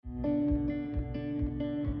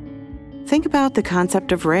Think about the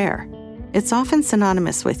concept of rare. It's often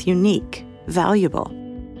synonymous with unique, valuable,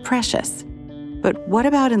 precious. But what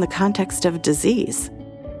about in the context of disease?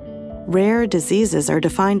 Rare diseases are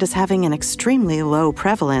defined as having an extremely low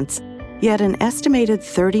prevalence, yet an estimated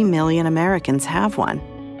 30 million Americans have one.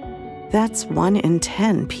 That's 1 in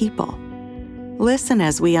 10 people. Listen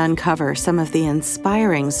as we uncover some of the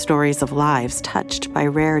inspiring stories of lives touched by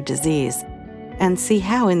rare disease and see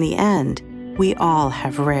how, in the end, we all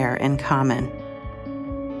have rare in common.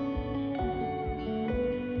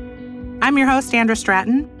 I'm your host, Andra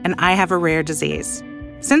Stratton, and I have a rare disease.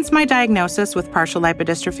 Since my diagnosis with partial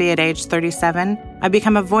lipodystrophy at age 37, I've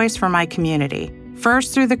become a voice for my community,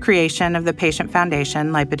 first through the creation of the Patient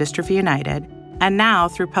Foundation Lipodystrophy United, and now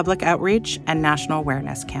through public outreach and national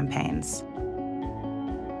awareness campaigns.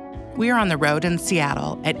 We are on the road in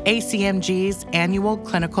Seattle at ACMG's annual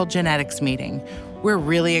clinical genetics meeting. We're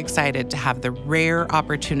really excited to have the rare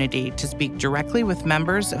opportunity to speak directly with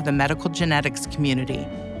members of the medical genetics community.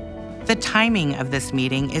 The timing of this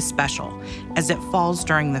meeting is special, as it falls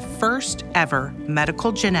during the first ever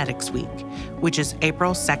Medical Genetics Week, which is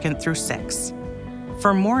April 2nd through 6th.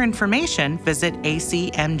 For more information, visit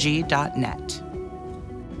acmg.net.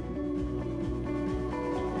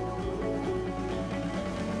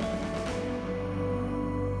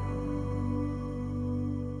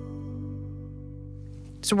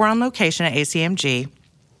 So we're on location at ACMG.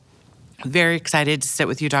 Very excited to sit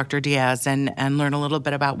with you, Dr. Diaz, and learn a little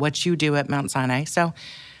bit about what you do at Mount Sinai. So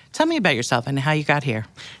tell me about yourself and how you got here.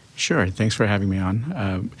 Sure. Thanks for having me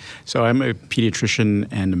on. So I'm a pediatrician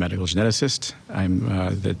and a medical geneticist. I'm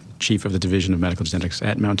the chief of the Division of Medical Genetics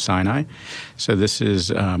at Mount Sinai. So this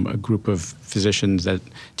is a group of physicians that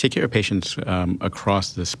take care of patients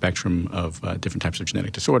across the spectrum of different types of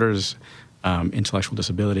genetic disorders, intellectual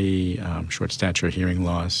disability, short stature, hearing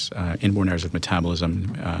loss, inborn errors of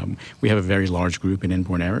metabolism. We have a very large group in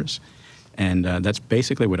inborn errors, and that's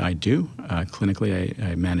basically what I do. Clinically,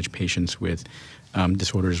 I manage patients with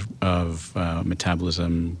disorders of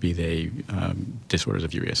metabolism, be they disorders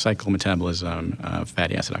of urea cycle metabolism,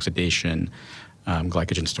 fatty acid oxidation,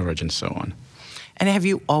 glycogen storage, and so on. And have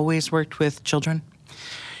you always worked with children?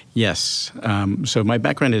 Yes. So my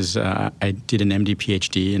background is I did an MD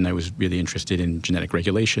PhD, and I was really interested in genetic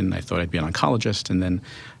regulation. I thought I'd be an oncologist, and then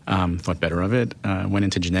thought better of it. Went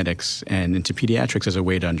into genetics and into pediatrics as a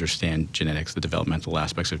way to understand genetics. The developmental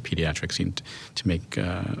aspects of pediatrics seemed to make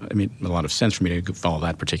a lot of sense for me to follow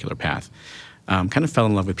that particular path. Kind of fell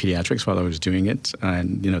in love with pediatrics while I was doing it.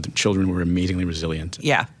 And, the children were amazingly resilient.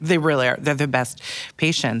 Yeah, they really are. They're the best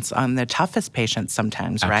patients, the toughest patients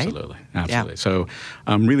sometimes, right? Absolutely. Yeah. So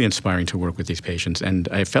really inspiring to work with these patients. And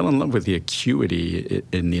I fell in love with the acuity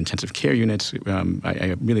in the intensive care units.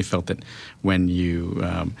 I really felt that when you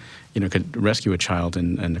could rescue a child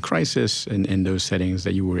in a crisis in those settings,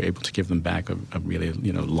 that you were able to give them back a really,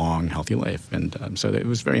 long, healthy life. And so it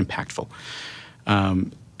was very impactful.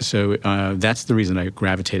 So that's the reason I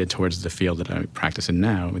gravitated towards the field that I practice in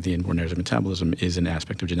now. The inborn errors of metabolism is an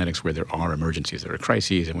aspect of genetics where there are emergencies, there are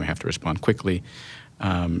crises, and we have to respond quickly.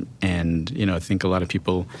 I think a lot of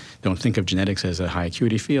people don't think of genetics as a high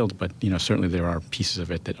acuity field, but certainly there are pieces of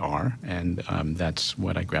it that are, and that's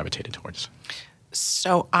what I gravitated towards.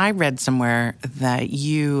 So I read somewhere that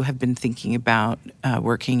you have been thinking about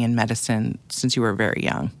working in medicine since you were very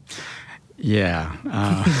young. Yeah,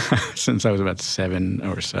 since I was about 7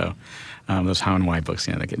 or so. Those How and Why books,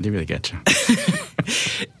 they really get you.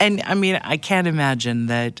 And I can't imagine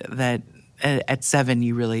that at 7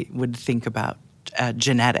 you really would think about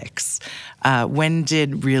genetics. When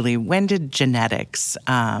did genetics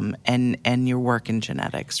and your work in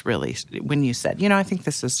genetics really, when you said, I think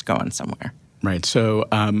this is going somewhere? Right. So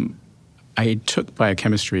I took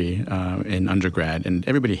biochemistry in undergrad, and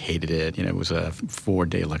everybody hated it. It was a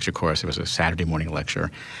 4-day lecture course. It was a Saturday morning lecture,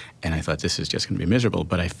 and I thought this is just going to be miserable.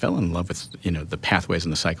 But I fell in love with the pathways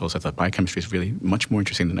and the cycles. I thought biochemistry is really much more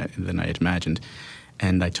interesting than I had imagined,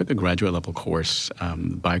 and I took a graduate level course,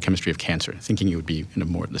 biochemistry of cancer, thinking it would be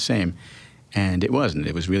more of the same, and it wasn't.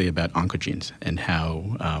 It was really about oncogenes and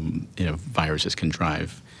how viruses can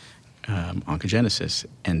drive oncogenesis,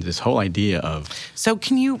 and this whole idea of... So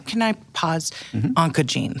can I pause? Mm-hmm.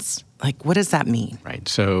 Oncogenes, what does that mean? Right.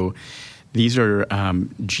 So these are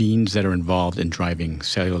genes that are involved in driving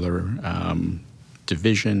cellular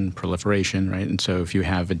division, proliferation, right? And so if you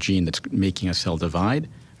have a gene that's making a cell divide,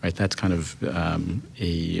 right? That's kind of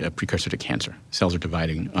a precursor to cancer. Cells are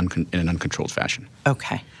dividing in an uncontrolled fashion.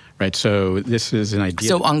 Okay. Right, so this is an idea.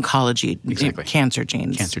 So oncology, exactly. Cancer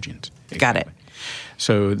genes. Cancer genes. Exactly. Got it.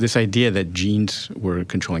 So this idea that genes were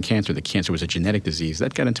controlling cancer, that cancer was a genetic disease,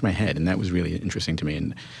 that got into my head, and that was really interesting to me.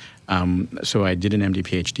 And so I did an MD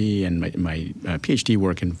PhD, and my PhD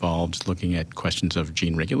work involved looking at questions of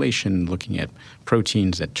gene regulation, looking at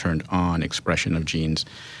proteins that turned on expression of genes.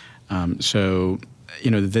 So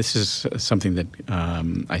this is something that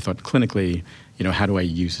I thought clinically, how do I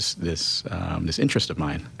use this interest of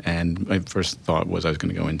mine? And my first thought was I was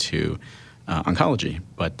going to go into oncology,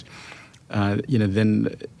 but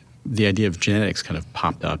then the idea of genetics kind of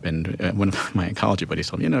popped up, and one of my oncology buddies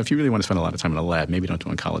told me, if you really want to spend a lot of time in a lab, maybe don't do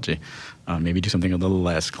oncology, maybe do something a little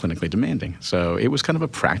less clinically demanding. So it was kind of a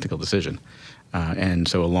practical decision. And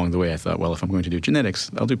so along the way, I thought, well, if I'm going to do genetics,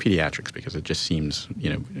 I'll do pediatrics because it just seems,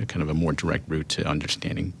 kind of a more direct route to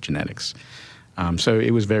understanding genetics. So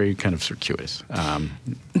it was very kind of circuitous.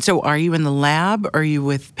 So are you in the lab, or are you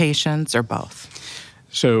with patients, or both?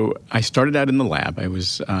 So I started out in the lab. I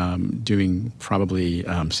was doing probably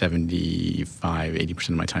 75, 80%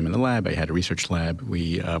 of my time in the lab. I had a research lab.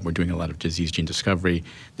 We were doing a lot of disease gene discovery.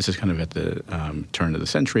 This is kind of at the turn of the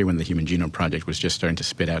century when the Human Genome Project was just starting to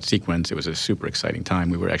spit out sequence. It was a super exciting time.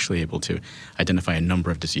 We were actually able to identify a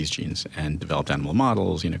number of disease genes and developed animal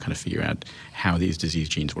models, kind of figure out how these disease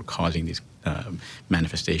genes were causing these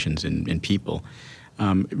manifestations in people.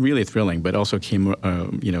 Really thrilling, but also came, at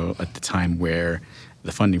the time where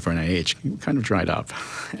the funding for NIH kind of dried up,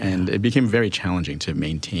 and it became very challenging to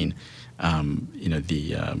maintain,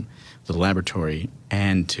 the laboratory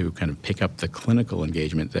and to kind of pick up the clinical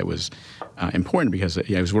engagement that was important because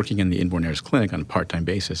I was working in the Inborn Errors Clinic on a part-time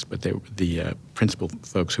basis, but the principal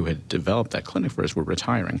folks who had developed that clinic for us were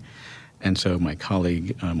retiring, and so my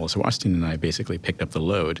colleague Melissa Washington and I basically picked up the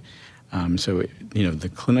load. So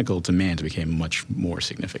the clinical demands became much more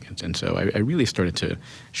significant. And so I really started to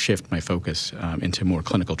shift my focus into more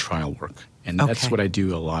clinical trial work. And that's what I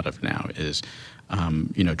do a lot of now is,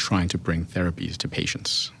 trying to bring therapies to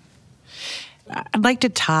patients. I'd like to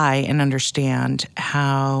tie and understand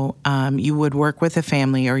how you would work with a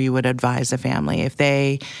family or you would advise a family if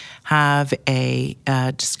they have a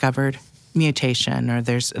discovered mutation or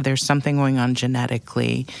there's something going on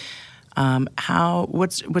genetically.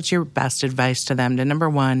 What's your best advice to them to, number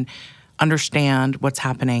one, understand what's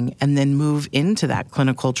happening and then move into that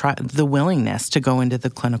clinical trial, the willingness to go into the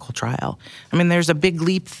clinical trial? I mean, there's a big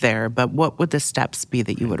leap there, but what would the steps be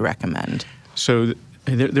that you would recommend? So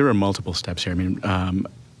there are multiple steps here. I mean,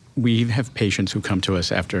 we have patients who come to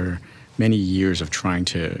us after many years of trying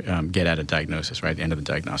to get at a diagnosis, right, at the end of the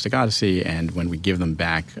diagnostic odyssey, and when we give them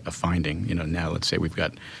back a finding, now let's say we've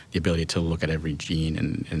got the ability to look at every gene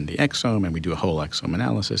in the exome, and we do a whole exome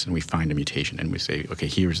analysis, and we find a mutation, and we say, okay,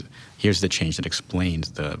 here's the change that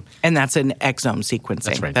explains the... And that's an exome sequencing.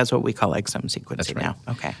 That's right. That's what we call exome sequencing That's right. now.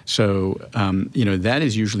 Okay. So, that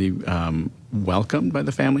is usually welcomed by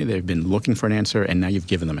the family. They've been looking for an answer, and now you've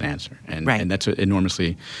given them an answer. And, right. and that's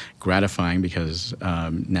enormously gratifying because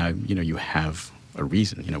now, you have a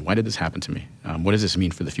reason. Why did this happen to me? What does this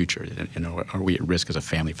mean for the future? Are we at risk as a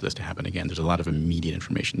family for this to happen again? There's a lot of immediate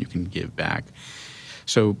information you can give back.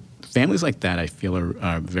 So families like that, I feel,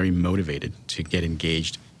 are very motivated to get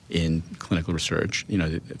engaged in clinical research.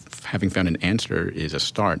 Having found an answer is a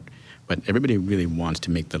start, but everybody really wants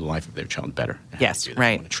to make the life of their child better. Yes,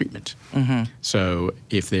 right. Want a treatment. Mm-hmm. So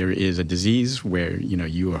if there is a disease where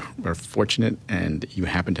you are fortunate and you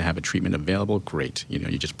happen to have a treatment available, great. You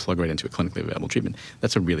just plug right into a clinically available treatment.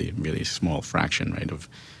 That's a really, really small fraction, right, of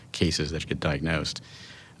cases that get diagnosed.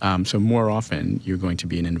 So more often, you're going to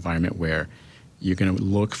be in an environment where you're going to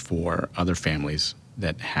look for other families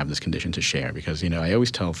that have this condition to share. Because I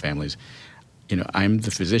always tell families, I'm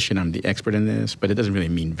the physician, I'm the expert in this, but it doesn't really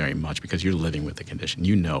mean very much because you're living with the condition.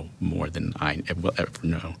 You know more than I will ever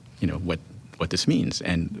know, what this means.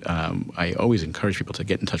 And I always encourage people to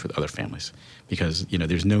get in touch with other families because,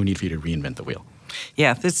 there's no need for you to reinvent the wheel.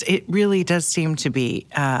 Yeah, it really does seem to be,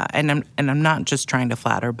 and I'm not just trying to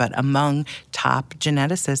flatter, but among top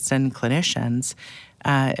geneticists and clinicians,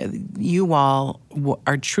 you all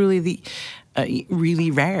are truly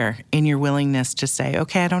really rare in your willingness to say,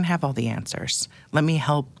 okay, I don't have all the answers. Let me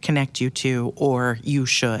help connect you to, or you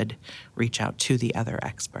should reach out to the other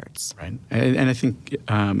experts. Right. And I think,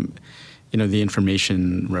 the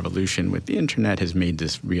information revolution with the internet has made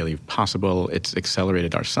this really possible. It's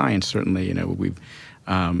accelerated our science, certainly.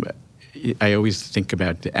 I always think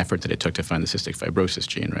about the effort that it took to find the cystic fibrosis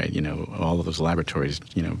gene, right? All of those laboratories,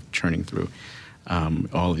 churning through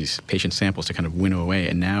all of these patient samples to kind of winnow away.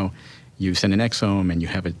 And now, you send an exome and you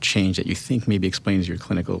have a change that you think maybe explains your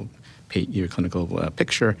clinical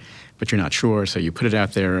picture, but you're not sure. So you put it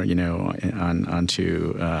out there,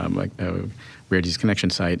 onto like a Rare Disease Connection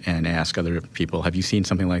site and ask other people, have you seen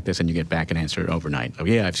something like this? And you get back an answer overnight. Oh,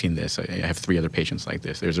 yeah, I've seen this. I have 3 other patients like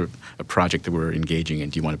this. There's a project that we're engaging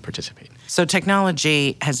in. Do you want to participate? So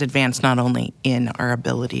technology has advanced not only in our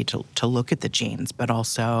ability to look at the genes, but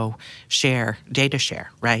also data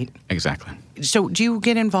share, right? Exactly. So do you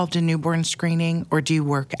get involved in newborn screening, or do you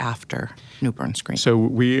work after newborn screening? So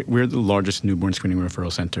we're the largest newborn screening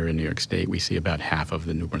referral center in New York State. We see about half of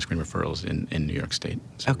the newborn screening referrals in New York State.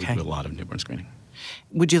 So Okay. we do a lot of newborn screening.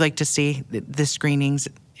 Would you like to see the screenings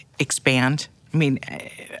expand? I mean,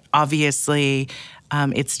 obviously,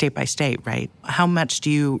 it's state by state, right? How much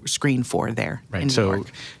do you screen for there in New York?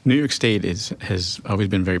 So New York State has always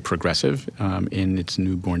been very progressive in its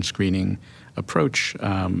newborn screening approach.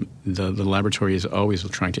 The laboratory is always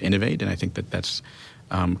trying to innovate, and I think that's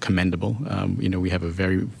commendable. We have a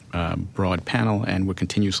very broad panel, and we're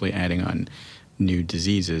continuously adding on new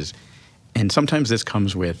diseases. And sometimes this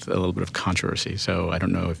comes with a little bit of controversy. So I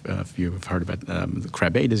don't know if you've heard about the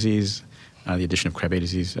Krabbe disease. The addition of Krabbe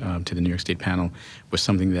disease to the New York State panel was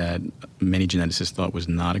something that many geneticists thought was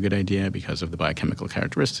not a good idea because of the biochemical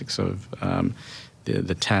characteristics of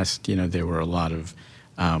the test. There were a lot of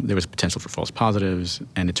there was potential for false positives,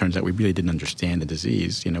 and it turns out we really didn't understand the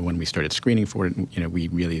disease. When we started screening for it, we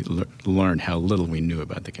really learned how little we knew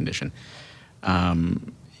about the condition.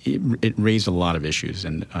 It raised a lot of issues,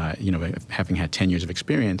 and having had 10 years of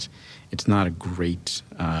experience, it's not a great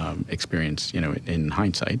experience, in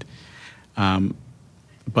hindsight.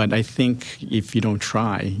 But I think if you don't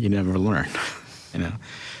try, you never learn.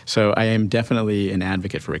 So I am definitely an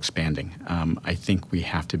advocate for expanding. I think we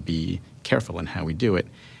have to be careful in how we do it,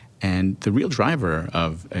 and the real driver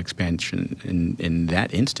of expansion in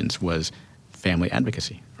that instance was family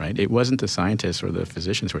advocacy, right? It wasn't the scientists or the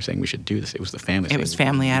physicians who were saying we should do this. It was the families. It was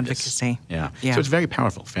family advocacy. Yeah. So it's very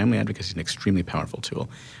powerful. Family advocacy is an extremely powerful tool.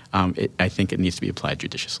 I think it needs to be applied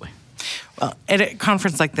judiciously. Well, at a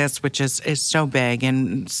conference like this, which is so big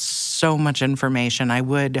and so much information, I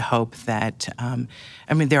would hope that,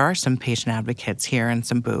 there are some patient advocates here and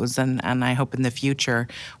some booths, and I hope in the future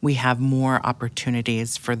we have more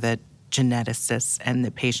opportunities for the geneticists and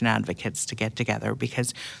the patient advocates to get together,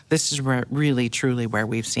 because this is really, truly where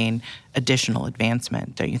we've seen additional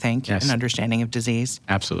advancement, don't you think, Yes. in understanding of disease?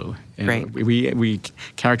 Absolutely. Great. We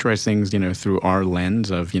characterize things, through our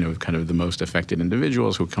lens of, kind of the most affected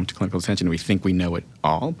individuals who come to clinical attention. We think we know it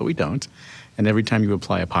all, but we don't. And every time you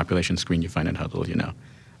apply a population screen, you find out how little you know.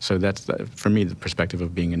 So that's, for me, the perspective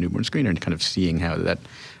of being a newborn screener and kind of seeing how that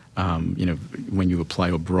when you apply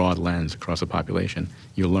a broad lens across a population,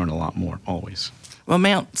 you'll learn a lot more, always. Well,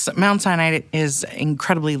 Mount Sinai is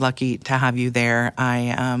incredibly lucky to have you there.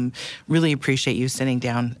 I really appreciate you sitting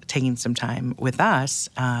down, taking some time with us.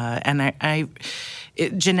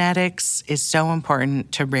 Genetics is so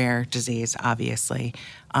important to rare disease, obviously,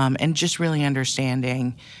 and just really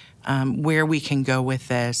understanding where we can go with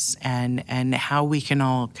this and how we can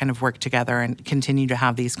all kind of work together and continue to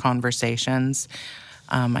have these conversations.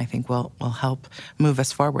 I think will help move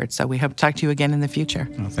us forward. So we hope to talk to you again in the future.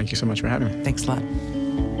 Well, thank you so much for having me. Thanks a lot.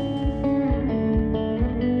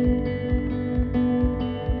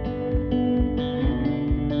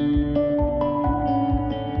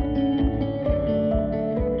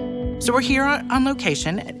 So we're here on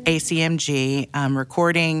location at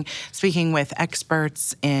ACMG, speaking with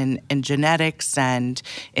experts in genetics, and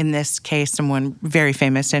in this case, someone very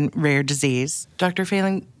famous in rare disease. Dr.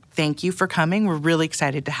 Fehling, thank you for coming. We're really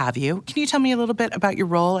excited to have you. Can you tell me a little bit about your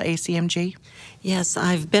role at ACMG? Yes,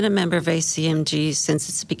 I've been a member of ACMG since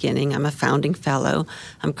its beginning. I'm a founding fellow.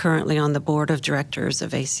 I'm currently on the board of directors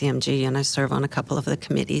of ACMG, and I serve on a couple of the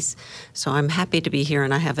committees. So I'm happy to be here,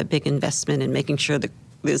 and I have a big investment in making sure that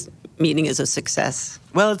this meeting is a success.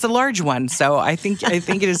 Well, it's a large one, so I think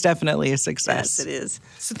it is definitely a success. Yes, it is.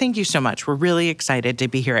 So thank you so much. We're really excited to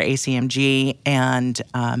be here at ACMG, and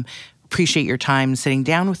appreciate your time sitting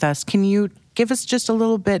down with us. Can you give us just a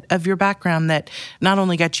little bit of your background that not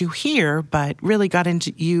only got you here, but really got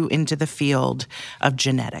into the field of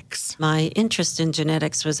genetics? My interest in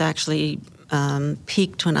genetics was actually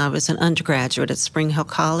peaked when I was an undergraduate at Spring Hill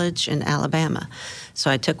College in Alabama.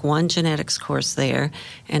 So I took one genetics course there,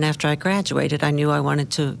 and after I graduated, I knew I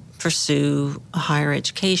wanted to pursue a higher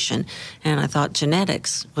education, and I thought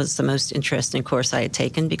genetics was the most interesting course I had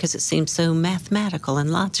taken because it seemed so mathematical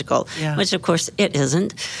and logical, which of course it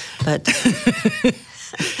isn't, but...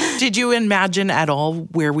 Did you imagine at all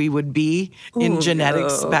where we would be in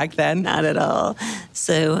genetics back then? Not at all.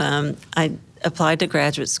 So applied to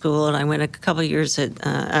graduate school, and I went a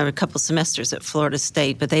couple semesters at Florida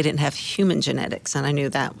State, but they didn't have human genetics, and I knew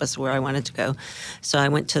that was where I wanted to go. So I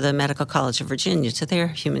went to the Medical College of Virginia to their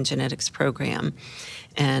human genetics program,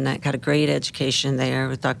 and I got a great education there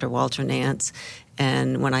with Dr. Walter Nance.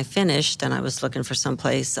 And when I finished and I was looking for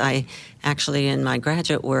someplace, I actually, in my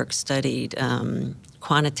graduate work, studied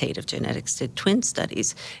quantitative genetics, did twin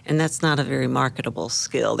studies, and that's not a very marketable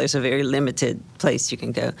skill. There's a very limited place you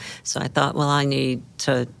can go. So I thought, well, I need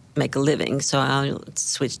to make a living, so I'll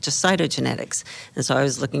switch to cytogenetics. And so I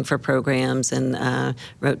was looking for programs and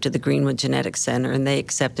wrote to the Greenwood Genetics Center, and they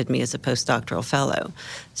accepted me as a postdoctoral fellow.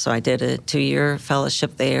 So I did a 2-year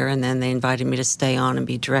fellowship there, and then they invited me to stay on and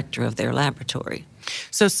be director of their laboratory.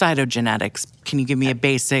 So cytogenetics, can you give me a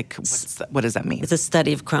basic, what does that mean? It's a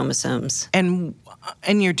study of chromosomes. And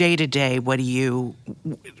in your day-to-day, what do you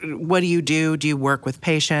do? Do you work with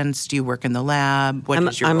patients? Do you work in the lab?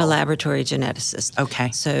 I'm a laboratory geneticist.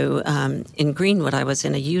 Okay. So in Greenwood, I was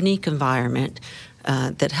in a unique environment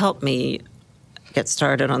that helped me get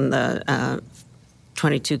started on the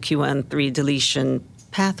 22q13 deletion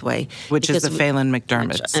pathway. Which is the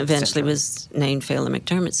Phelan-McDermott syndrome. Eventually was named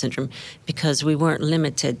Phelan-McDermott syndrome, because we weren't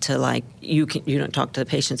limited to, like, you don't talk to the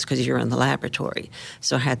patients because you're in the laboratory.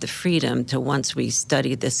 So I had the freedom to, once we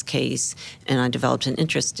studied this case and I developed an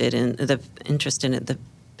interest in it, the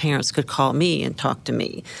parents could call me and talk to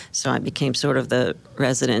me. So I became sort of the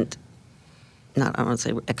resident, I don't want to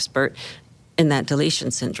say expert, in that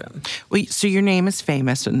deletion syndrome. Well, so your name is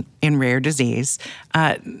famous in rare disease,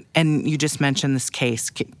 and you just mentioned this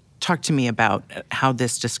case. Talk to me about how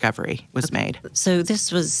this discovery was made. So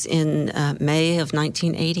this was in May of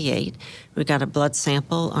 1988. We got a blood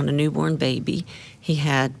sample on a newborn baby. He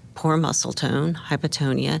had poor muscle tone,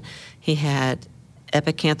 hypotonia. He had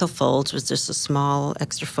epicanthal folds, was just a small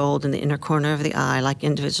extra fold in the inner corner of the eye, like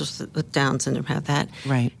individuals with Down syndrome have that.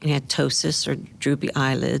 Right. And he had ptosis, or droopy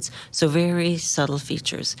eyelids, so very subtle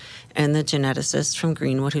features. And the geneticist from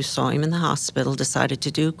Greenwood, who saw him in the hospital, decided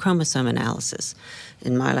to do chromosome analysis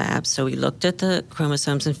in my lab. So we looked at the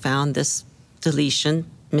chromosomes and found this deletion,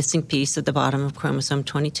 missing piece at the bottom of chromosome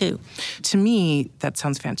 22. To me, that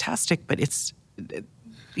sounds fantastic, but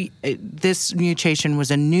this mutation was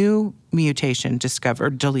a new mutation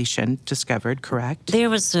deletion discovered, correct? There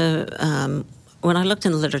was when I looked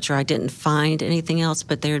in the literature, I didn't find anything else,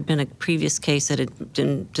 but there had been a previous case that had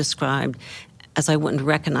been described as I wouldn't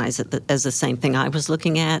recognize it as the same thing I was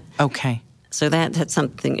looking at. Okay. So that's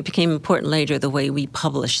something. It became important later the way we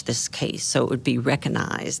published this case, so it would be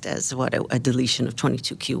recognized as a deletion of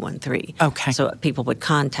 22q13. Okay. So people would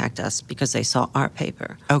contact us because they saw our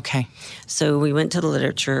paper. Okay. So we went to the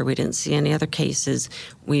literature. We didn't see any other cases.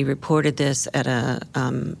 We reported this at a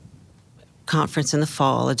conference in the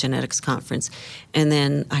fall, a genetics conference, and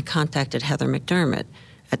then I contacted Heather McDermott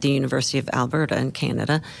at the University of Alberta in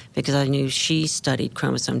Canada, because I knew she studied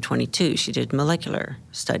chromosome 22. She did molecular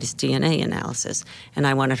studies, DNA analysis, and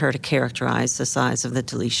I wanted her to characterize the size of the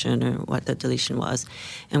deletion or what the deletion was.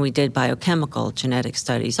 And we did biochemical genetic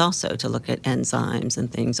studies also to look at enzymes and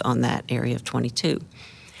things on that area of 22.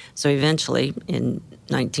 So eventually, in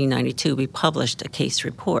 1992, we published a case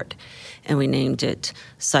report, and we named it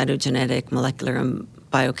Cytogenetic Molecular and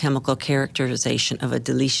Biochemical Characterization of a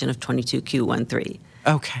Deletion of 22q13.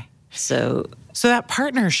 Okay. So that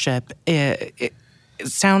partnership, it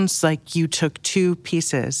sounds like you took two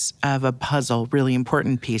pieces of a puzzle, really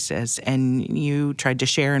important pieces, and you tried to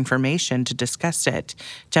share information to discuss it,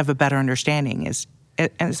 to have a better understanding. Is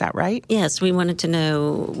that right? Yes, we wanted to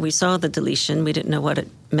know. We saw the deletion. We didn't know what it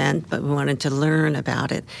meant, but we wanted to learn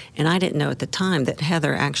about it. And I didn't know at the time that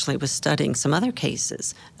Heather actually was studying some other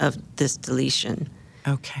cases of this deletion.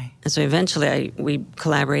 Okay. And so eventually we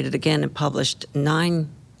collaborated again and published 9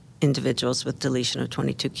 individuals with deletion of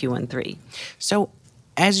 22q13. So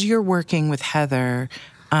as you're working with Heather,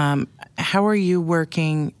 how are you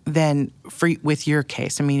working then with your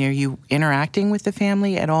case? I mean, are you interacting with the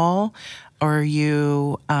family at all? Or are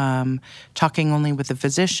you talking only with the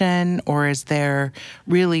physician? Or is there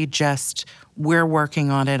really just we're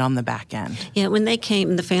working on it on the back end? Yeah, when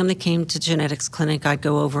the family came to genetics clinic, I'd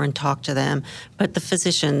go over and talk to them. But the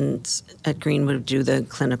physicians at Greenwood would do the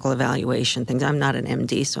clinical evaluation things. I'm not an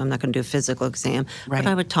MD, so I'm not going to do a physical exam. Right.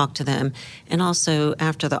 But I would talk to them. And also,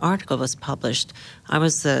 after the article was published, I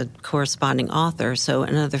was the corresponding author. So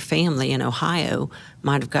another family in Ohio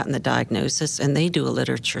might have gotten the diagnosis, and they do a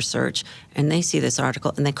literature search, and they see this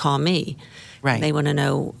article, and they call me. Right. And they want to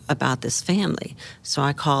know about this family. So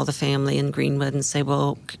I call the family in Greenwood and say,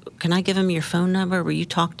 well, can I give them your phone number? Will you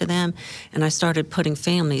talk to them? And I started putting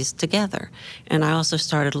families together. And I also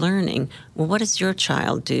started learning, well, what does your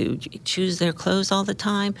child do? Choose their clothes all the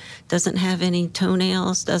time? Doesn't have any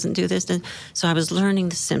toenails? Doesn't do this? So I was learning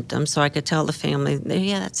the symptoms so I could tell the family,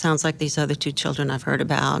 yeah, that sounds like these other two children I've heard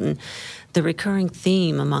about. And the recurring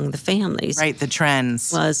theme among the families, Right, the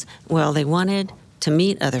trends. was, well, they wanted to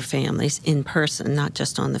meet other families in person, not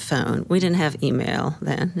just on the phone. We didn't have email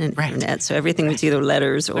then and Right. internet, so everything was either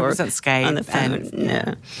letters or wasn't Skype on the phone. and- No.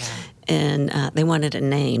 yeah. And they wanted a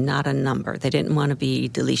name, not a number. They didn't want to be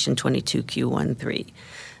deletion 22Q13.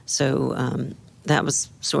 So that was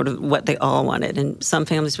sort of what they all wanted. And some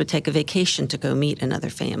families would take a vacation to go meet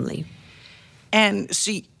another family. And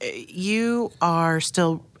so you are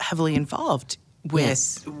still heavily involved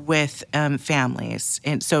Yes. with families.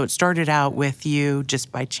 And so it started out with you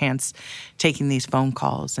just by chance taking these phone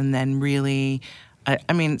calls, and then really,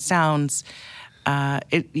 it sounds,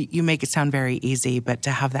 you make it sound very easy, but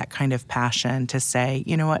to have that kind of passion to say,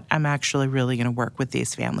 you know what, I'm actually really going to work with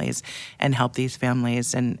these families and help these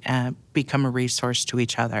families and become a resource to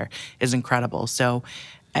each other is incredible. So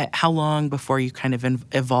how long before you kind of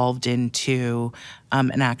evolved into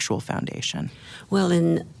an actual foundation? Well,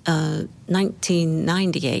 in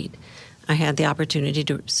 1998, I had the opportunity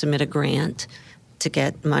to submit a grant to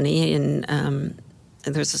get money, and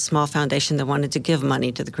there's a small foundation that wanted to give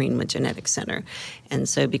money to the Greenwood Genetics Center. And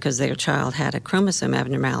so because their child had a chromosome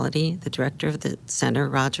abnormality, the director of the center,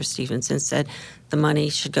 Roger Stevenson, said the money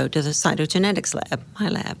should go to the cytogenetics lab, my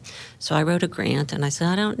lab. So I wrote a grant, and I said,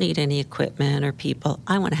 I don't need any equipment or people.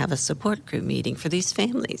 I want to have a support group meeting for these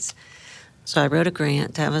families. So I wrote a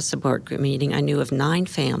grant to have a support group meeting. I knew of 9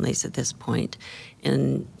 families at this point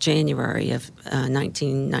in January of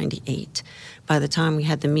 1998. By the time we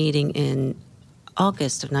had the meeting in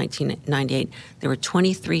August of 1998, there were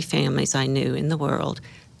 23 families I knew in the world.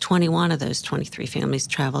 21 of those 23 families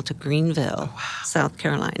traveled to Greenville, South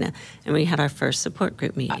Carolina, and we had our first support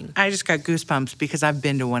group meeting. I just got goosebumps because I've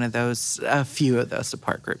been to a few of those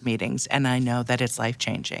support group meetings, and I know that it's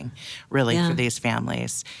life-changing, really, Yeah. for these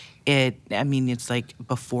families. It's like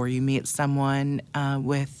before you meet someone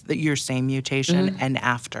with your same mutation and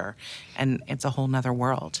after, and it's a whole nother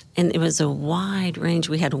world. And it was a wide range.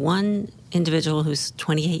 We had one individual who's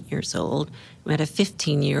 28 years old, we had a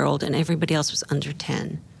 15-year-old, and everybody else was under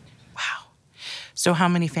 10. Wow. So how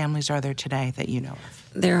many families are there today that you know of?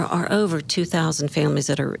 There are over 2,000 families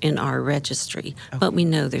that are in our registry, but we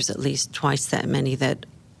know there's at least twice that many that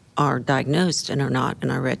are diagnosed and are not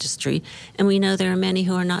in our registry, and we know there are many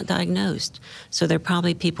who are not diagnosed. So they're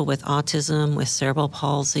probably people with autism, with cerebral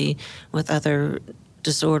palsy, with other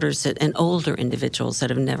disorders, and older individuals that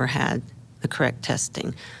have never had the correct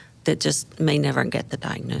testing that just may never get the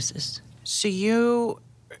diagnosis. So you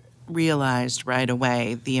realized right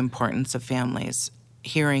away the importance of families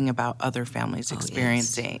hearing about other families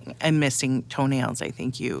experiencing and missing toenails, I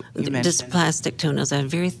think you mentioned. Just plastic toenails. I had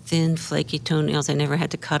very thin, flaky toenails. I never had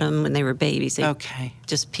to cut them when they were babies. They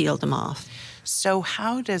just peeled them off. So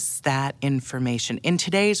how does that information, in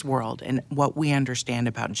today's world and what we understand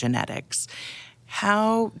about genetics,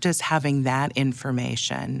 how does having that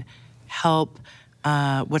information help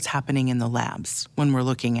what's happening in the labs when we're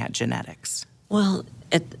looking at genetics? Well,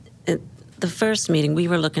 at the first meeting, we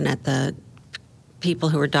were looking at the people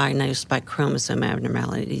who were diagnosed by chromosome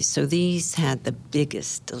abnormalities. So these had the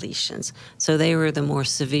biggest deletions. So they were the more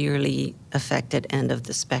severely affected end of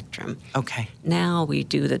the spectrum. Okay. Now we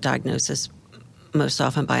do the diagnosis most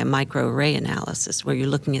often by a microarray analysis where you're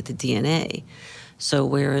looking at the DNA. So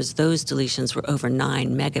whereas those deletions were over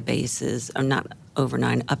 9 megabases, or not over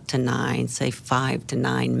 9, up to 9, say 5 to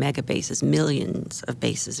 9 megabases, millions of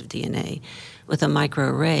bases of DNA. With a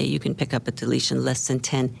microarray, you can pick up a deletion less than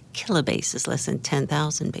 10 kilobases, less than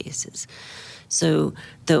 10,000 bases. So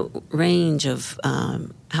the range of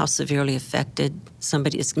how severely affected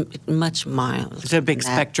somebody is much milder. It's a big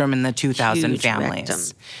spectrum in the 2,000 families. Rectum.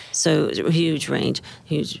 So huge range,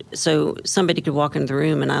 huge. So somebody could walk into the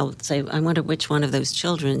room and I'll say, I wonder which one of those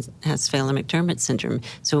children has Phelan-McDermott syndrome.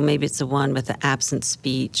 So maybe it's the one with the absent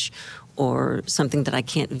speech or something that I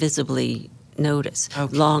can't visibly notice.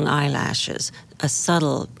 Okay. Long eyelashes, a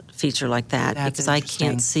subtle feature like that, That's because I interesting.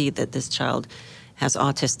 can't see that this child has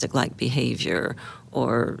autistic-like behavior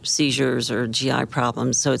or seizures or GI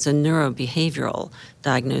problems. So it's a neurobehavioral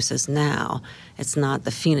diagnosis now. It's not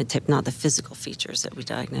the phenotype, not the physical features that we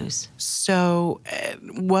diagnose. So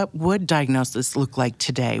what would diagnosis look like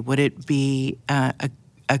today? Would it be a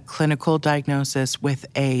clinical diagnosis with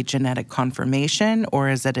a genetic confirmation, or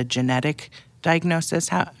is it a genetic diagnosis?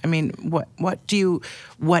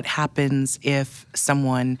 What happens if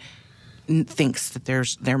someone thinks that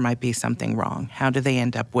there might be something wrong? How do they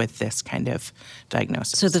end up with this kind of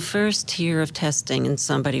diagnosis? So the first tier of testing in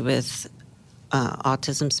somebody with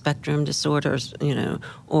autism spectrum disorders,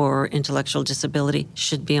 or intellectual disability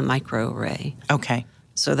should be a microarray. Okay.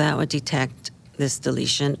 So that would detect this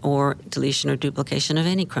deletion or duplication of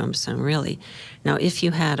any chromosome, really. Now, if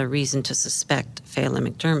you had a reason to suspect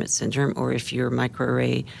Phelan-McDermid syndrome, or if your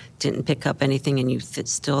microarray didn't pick up anything and you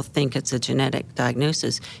still think it's a genetic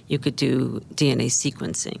diagnosis, you could do DNA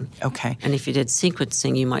sequencing. Okay. And if you did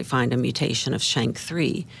sequencing, you might find a mutation of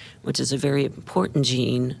SHANK3, which is a very important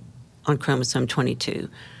gene on chromosome 22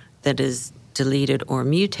 that is deleted or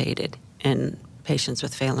mutated in patients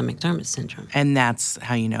with Phelan-McDermid syndrome. And that's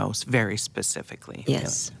how you know very specifically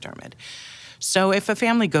Yes. Phelan-McDermid. So if a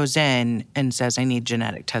family goes in and says, I need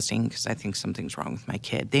genetic testing because I think something's wrong with my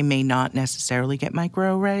kid, they may not necessarily get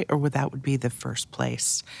microarray, or that would be the first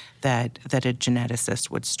place that a geneticist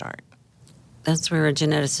would start? That's where a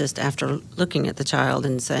geneticist, after looking at the child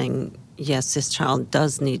and saying, yes, this child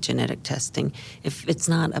does need genetic testing, if it's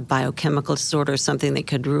not a biochemical disorder or something they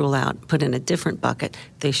could rule out, put in a different bucket,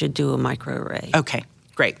 they should do a microarray. Okay,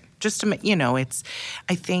 great. Just to,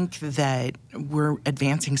 I think that we're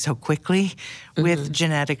advancing so quickly with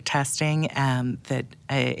genetic testing that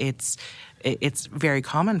it's very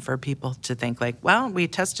common for people to think like, well, we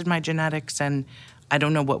tested my genetics and I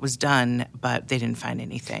don't know what was done, but they didn't find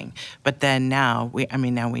anything. But then now we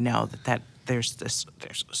know that there's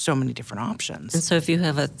so many different options. And so if you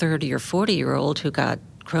have a 30 or 40-year-old who got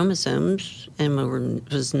chromosomes and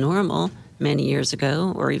was normal many years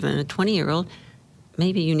ago, or even a 20-year-old,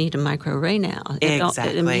 maybe you need a microarray now.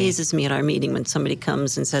 Exactly. It amazes me at our meeting when somebody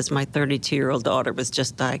comes and says, my 32-year-old daughter was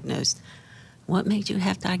just diagnosed. What made you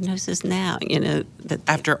have diagnosis now? That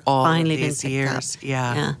after all finally these been years. Up.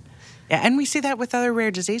 Yeah, and we see that with other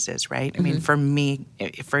rare diseases, right? I mean, for me,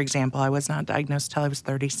 for example, I was not diagnosed till I was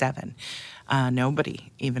 37.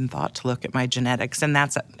 Nobody even thought to look at my genetics. And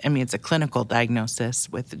it's a clinical diagnosis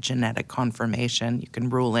with genetic confirmation. You can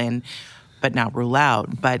rule in, but not rule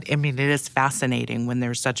out. But, it is fascinating when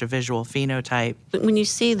there's such a visual phenotype. But when you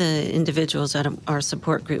see the individuals at our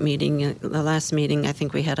support group meeting, the last meeting, I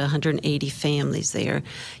think we had 180 families there,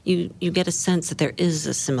 you get a sense that there is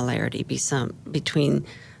a similarity between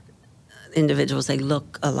individuals. They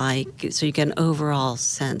look alike. So you get an overall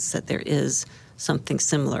sense that there is something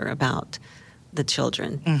similar about the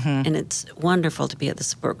children. And it's wonderful to be at the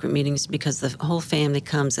support group meetings because the whole family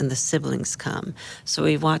comes and the siblings come. So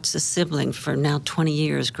we've watched the siblings for now 20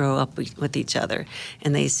 years grow up with each other,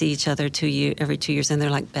 and they see each other every 2 years, and they're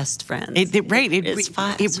like best friends. It really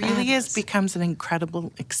becomes an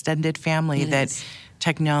incredible extended family that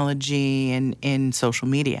technology and in social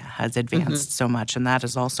media has advanced so much, and that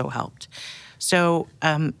has also helped. So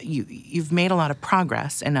you've made a lot of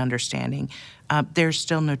progress in understanding. There's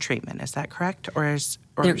still no treatment. Is that correct, or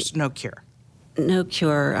there's no cure? No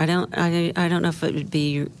cure. I don't know if it would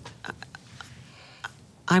be.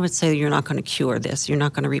 I would say you're not going to cure this. You're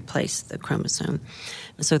not going to replace the chromosome.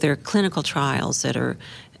 So there are clinical trials that are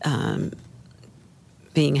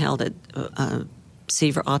being held at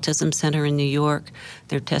Seaver Autism Center in New York.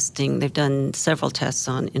 They've done several tests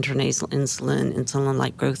on intranasal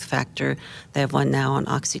insulin-like growth factor. They have one now on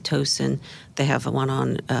oxytocin. They have one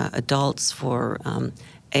on adults for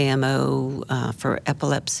AMO, for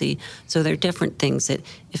epilepsy. So there are different things that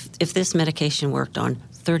if this medication worked on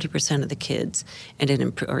 30% of the kids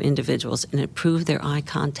or individuals and improved their eye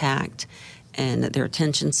contact and their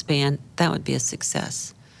attention span, that would be a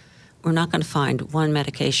success. We're not going to find one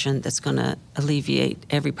medication that's going to alleviate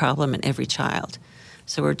every problem in every child.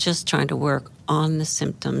 So we're just trying to work on the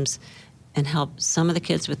symptoms and help some of the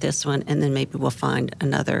kids with this one, and then maybe we'll find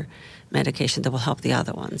another medication that will help the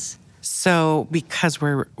other ones. So because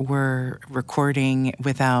we're recording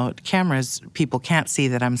without cameras, people can't see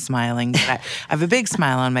that I'm smiling. But I have a big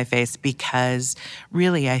smile on my face because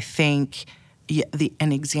really I think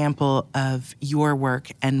an example of your work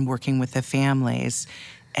and working with the families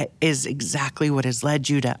is exactly what has led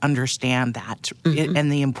you to understand that and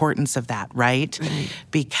the importance of that, right?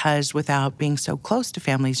 Because without being so close to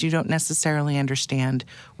families, you don't necessarily understand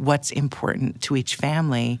what's important to each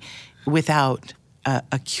family without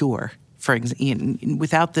a cure. For example,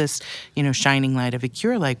 without this, shining light of a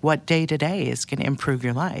cure, like what day to day is going to improve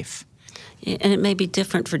your life? And it may be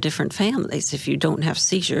different for different families. If you don't have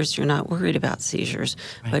seizures, you're not worried about seizures.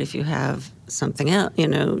 Right. But if you have something else,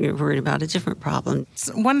 you're worried about a different problem.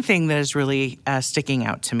 One thing that is really sticking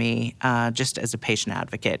out to me, just as a patient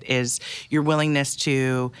advocate, is your willingness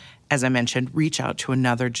to as I mentioned, reach out to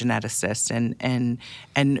another geneticist and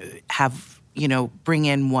have, bring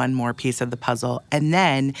in one more piece of the puzzle. And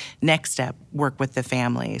then next step, work with the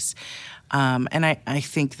families. And I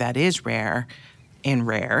think that is rare and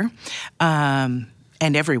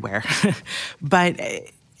everywhere. But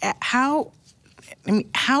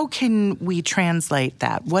how can we translate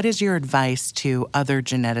that? What is your advice to other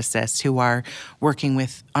geneticists who are working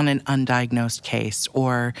on an undiagnosed case,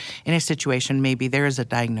 or in a situation maybe there is a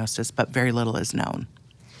diagnosis but very little is known?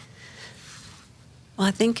 Well,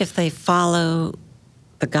 I think if they follow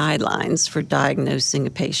the guidelines for diagnosing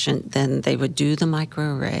a patient, then they would do the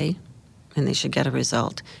microarray and they should get a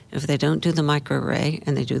result. If they don't do the microarray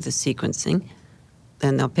and they do the sequencing,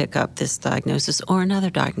 then they'll pick up this diagnosis or another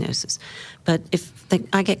diagnosis. But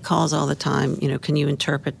I get calls all the time, can you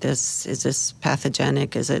interpret this? Is this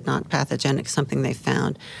pathogenic? Is it not pathogenic? Something they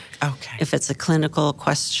found. Okay. If it's a clinical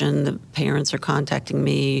question, the parents are contacting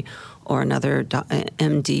me or another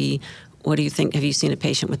MD. What do you think? Have you seen a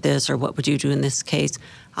patient with this, or what would you do in this case?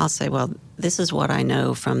 I'll say, well, this is what I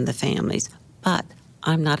know from the families, but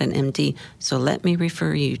I'm not an MD, so let me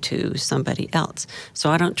refer you to somebody else. So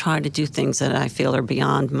I don't try to do things that I feel are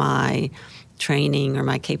beyond my training or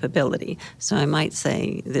my capability. So I might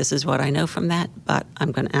say, this is what I know from that, but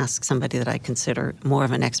I'm going to ask somebody that I consider more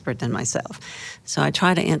of an expert than myself. So I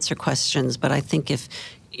try to answer questions, but I think if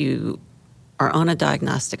you are on a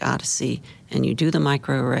diagnostic odyssey and you do the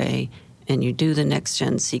microarray and you do the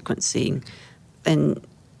next-gen sequencing,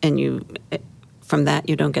 from that,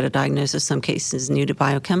 you don't get a diagnosis. Some cases need a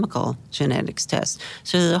biochemical genetics test.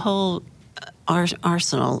 So there's a whole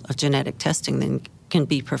arsenal of genetic testing that can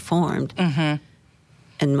be performed. Mm-hmm.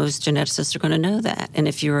 And most geneticists are going to know that. And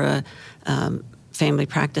if you're a family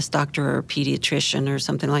practice doctor or a pediatrician or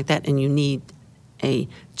something like that, and you need a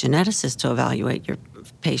geneticist to evaluate your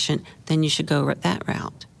patient, then you should go that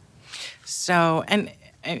route. So,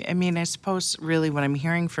 I suppose really what I'm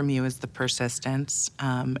hearing from you is the persistence,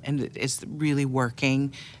 and is really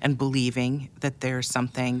working and believing that there's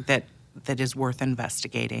something that is worth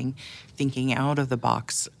investigating, thinking out of the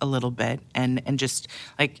box a little bit, and just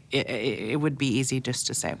like it would be easy just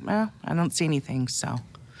to say, well, I don't see anything, so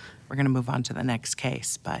we're going to move on to the next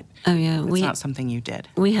case. But it's not something you did.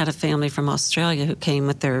 We had a family from Australia who came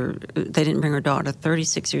with they didn't bring her daughter,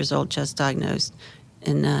 36 years old, just diagnosed.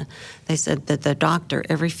 And they said that the doctor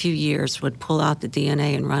every few years would pull out the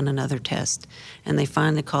DNA and run another test. And they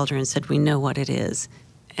finally called her and said, we know what it is.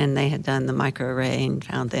 And they had done the microarray and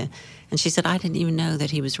found and she said, I didn't even know that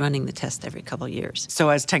he was running the test every couple of years. So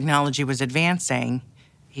as technology was advancing,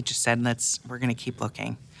 he just said, we're going to keep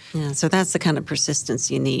looking. Yeah, so that's the kind of persistence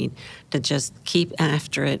you need to just keep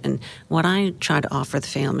after it. And what I try to offer the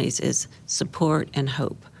families is support and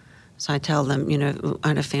hope. So I tell them, I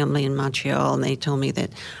had a family in Montreal, and they told me that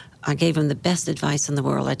I gave them the best advice in the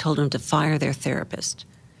world. I told them to fire their therapist.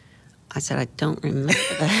 I said, I don't remember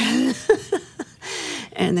that.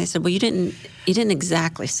 And they said, well, you didn't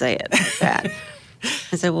exactly say it like that.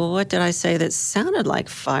 I said, well, what did I say that sounded like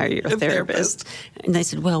fire your therapist? And they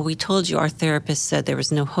said, well, we told you our therapist said there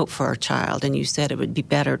was no hope for our child, and you said it would be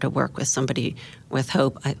better to work with somebody with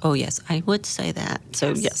hope. Yes, I would say that.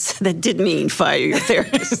 So, yes, that did mean fire your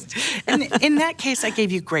therapist. And in that case, I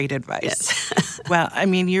gave you great advice. Yes. Well,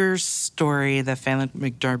 your story, the Phelan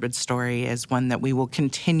McDermott story, is one that we will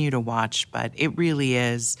continue to watch, but it really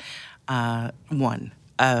is one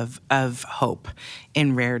of hope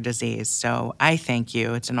in rare disease. So I thank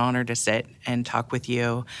you. It's an honor to sit and talk with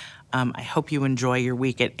you. I hope you enjoy your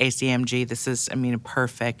week at ACMG. This is, a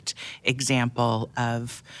perfect example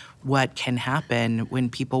of what can happen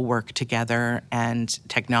when people work together and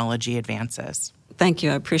technology advances. Thank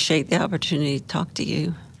you. I appreciate the opportunity to talk to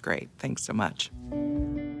you. Great. Thanks so much.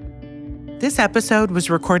 This episode was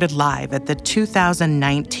recorded live at the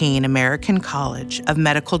 2019 American College of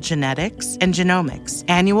Medical Genetics and Genomics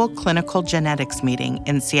Annual Clinical Genetics Meeting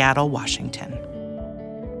in Seattle, Washington.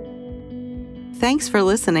 Thanks for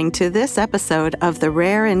listening to this episode of the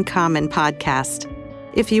Rare in Common podcast.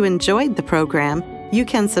 If you enjoyed the program, you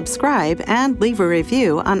can subscribe and leave a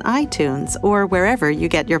review on iTunes or wherever you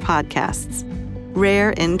get your podcasts.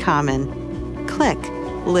 Rare in Common. Click,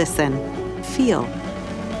 listen, feel.